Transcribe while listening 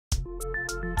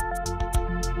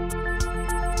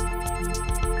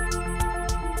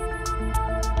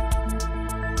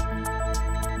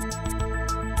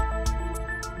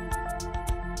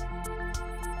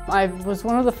I was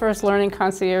one of the first learning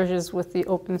concierges with the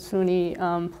Open SUNY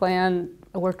plan.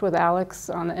 I worked with Alex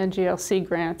on the NGLC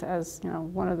grant as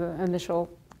one of the initial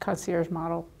concierge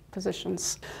model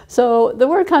positions. So the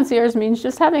word concierge means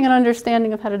just having an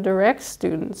understanding of how to direct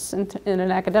students in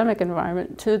an academic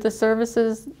environment to the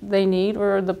services they need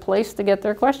or the place to get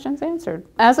their questions answered.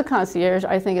 As a concierge,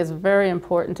 I think it's very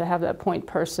important to have that point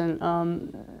person.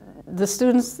 The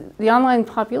students, the online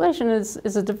population is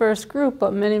a diverse group,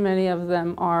 but many of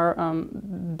them are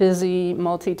busy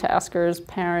multitaskers,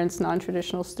 parents,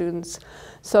 non-traditional students.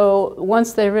 So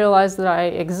once they realize that I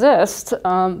exist,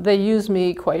 they use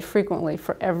me quite frequently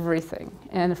for everything.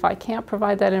 And if I can't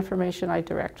provide that information, I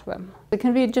direct them. It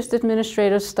can be just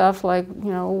administrative stuff like,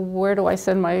 where do I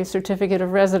send my certificate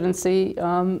of residency,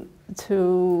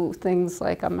 to things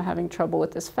like I'm having trouble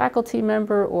with this faculty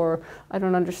member, or I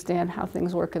don't understand how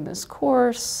things work in this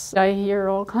course. I hear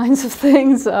all kinds of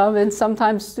things, and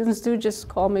sometimes students do just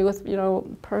call me with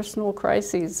personal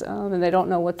crises, and they don't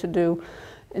know what to do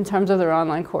in terms of their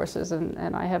online courses,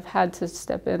 and I have had to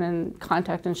step in and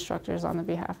contact instructors on the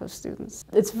behalf of students.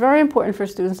 It's very important for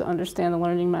students to understand the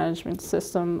learning management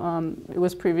system. It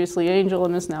was previously Angel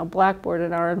and is now Blackboard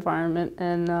in our environment,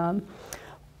 and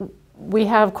we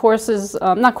have courses,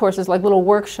 not courses, like little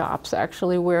workshops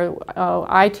actually, where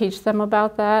I teach them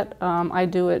about that. I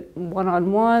do it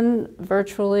one-on-one,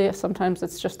 virtually, sometimes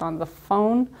it's just on the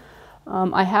phone.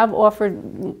 I have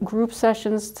offered group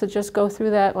sessions to just go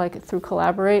through that, like through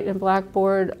Collaborate in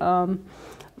Blackboard.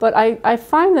 But I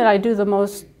find that I do the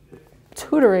most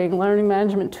tutoring, learning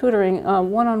management tutoring,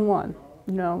 one-on-one,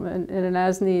 in an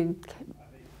as-need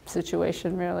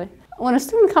situation, really. When a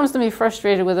student comes to me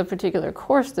frustrated with a particular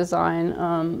course design,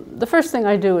 the first thing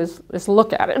I do is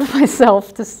look at it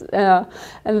myself.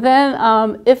 And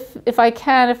then if I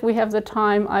can, if we have the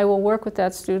time, I will work with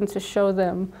that student to show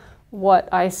them what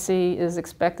I see is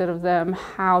expected of them,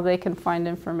 how they can find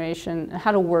information,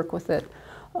 how to work with it.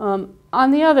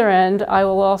 On the other end, I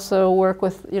will also work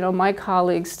with my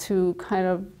colleagues to kind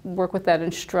of work with that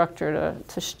instructor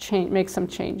to make some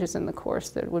changes in the course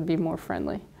that would be more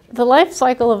friendly. The life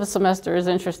cycle of a semester is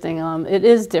interesting. It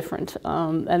is different,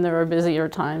 and there are busier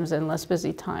times and less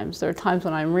busy times. There are times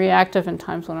when I'm reactive and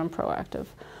times when I'm proactive.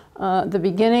 The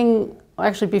beginning,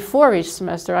 actually before each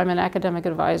semester, I'm an academic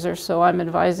advisor, so I'm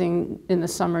advising in the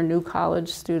summer new college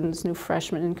students, new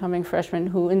freshmen, incoming freshmen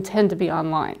who intend to be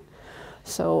online.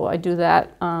 So I do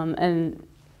that and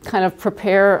kind of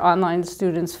prepare online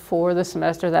students for the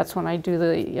semester. That's when I do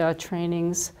the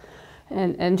trainings.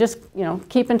 And just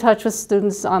keep in touch with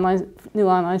students, new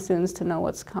online students, to know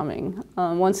what's coming.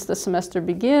 Once the semester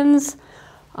begins,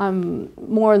 I'm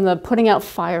more in the putting out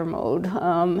fire mode,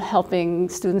 helping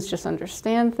students just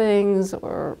understand things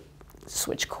or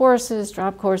switch courses,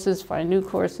 drop courses, find new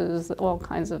courses, all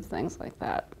kinds of things like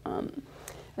that.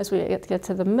 As we get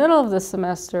to the middle of the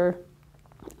semester,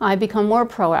 I become more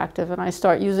proactive and I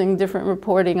start using different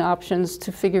reporting options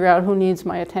to figure out who needs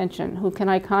my attention, who can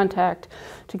I contact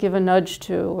to give a nudge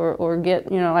to, or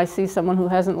get, I see someone who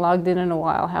hasn't logged in a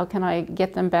while, how can I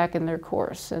get them back in their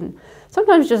course? And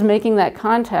sometimes just making that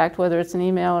contact, whether it's an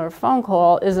email or a phone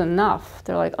call, is enough.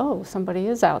 They're like, oh, somebody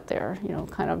is out there,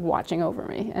 kind of watching over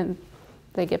me, and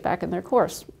they get back in their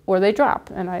course, or they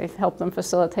drop, and I help them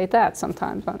facilitate that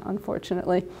sometimes,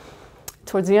 unfortunately.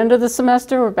 Towards the end of the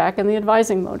semester, we're back in the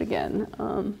advising mode again.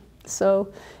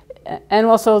 And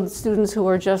also students who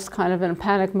are just kind of in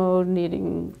panic mode,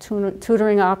 needing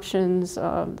tutoring options,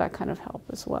 that kind of help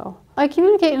as well. I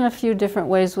communicate in a few different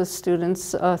ways with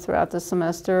students throughout the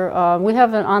semester. We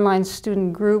have an online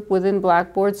student group within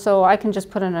Blackboard, so I can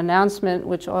just put an announcement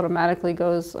which automatically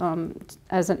goes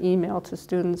as an email to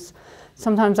students.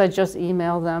 Sometimes I just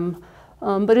email them,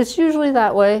 but it's usually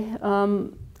that way.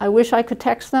 I wish I could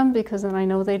text them because then I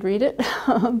know they'd read it,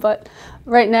 but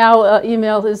right now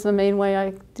email is the main way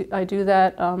I do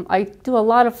that. I do a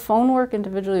lot of phone work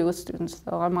individually with students,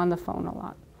 though. I'm on the phone a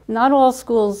lot. Not all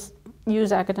schools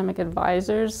use academic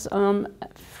advisors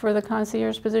for the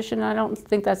concierge position. I don't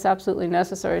think that's absolutely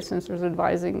necessary since there's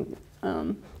advising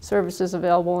services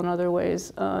available in other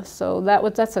ways. So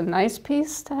that's a nice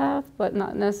piece to have, but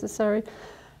not necessary.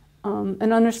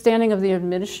 An understanding of the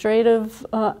administrative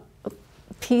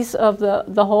piece of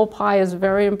the whole pie is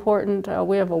very important.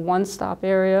 We have a one-stop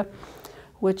area,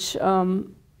 which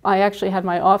I actually had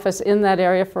my office in that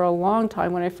area for a long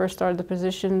time when I first started the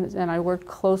position, and I worked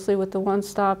closely with the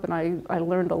one-stop, and I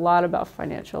learned a lot about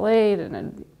financial aid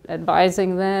and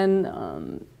advising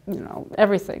then,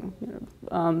 everything,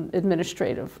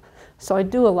 administrative. So I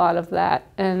do a lot of that,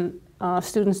 and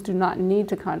students do not need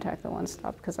to contact the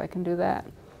one-stop because I can do that.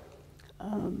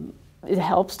 It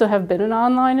helps to have been an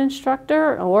online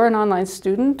instructor or an online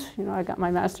student. You know, I got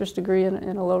my master's degree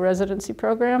in a low residency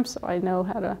program, so I know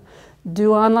how to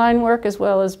do online work as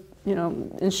well as, you know,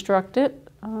 instruct it.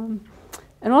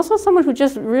 And also someone who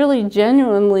just really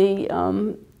genuinely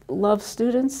loves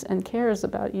students and cares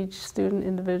about each student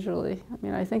individually. I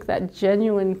mean, I think that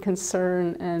genuine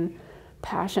concern and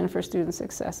passion for student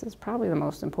success is probably the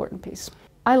most important piece.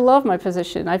 I love my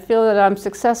position. I feel that I'm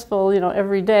successful, you know,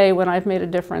 every day when I've made a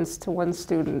difference to one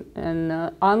student.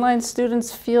 And online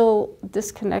students feel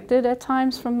disconnected at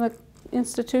times from the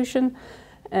institution,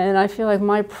 and I feel like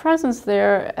my presence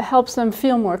there helps them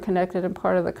feel more connected and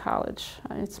part of the college.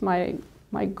 It's my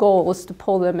goal is to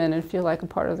pull them in and feel like a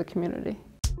part of the community.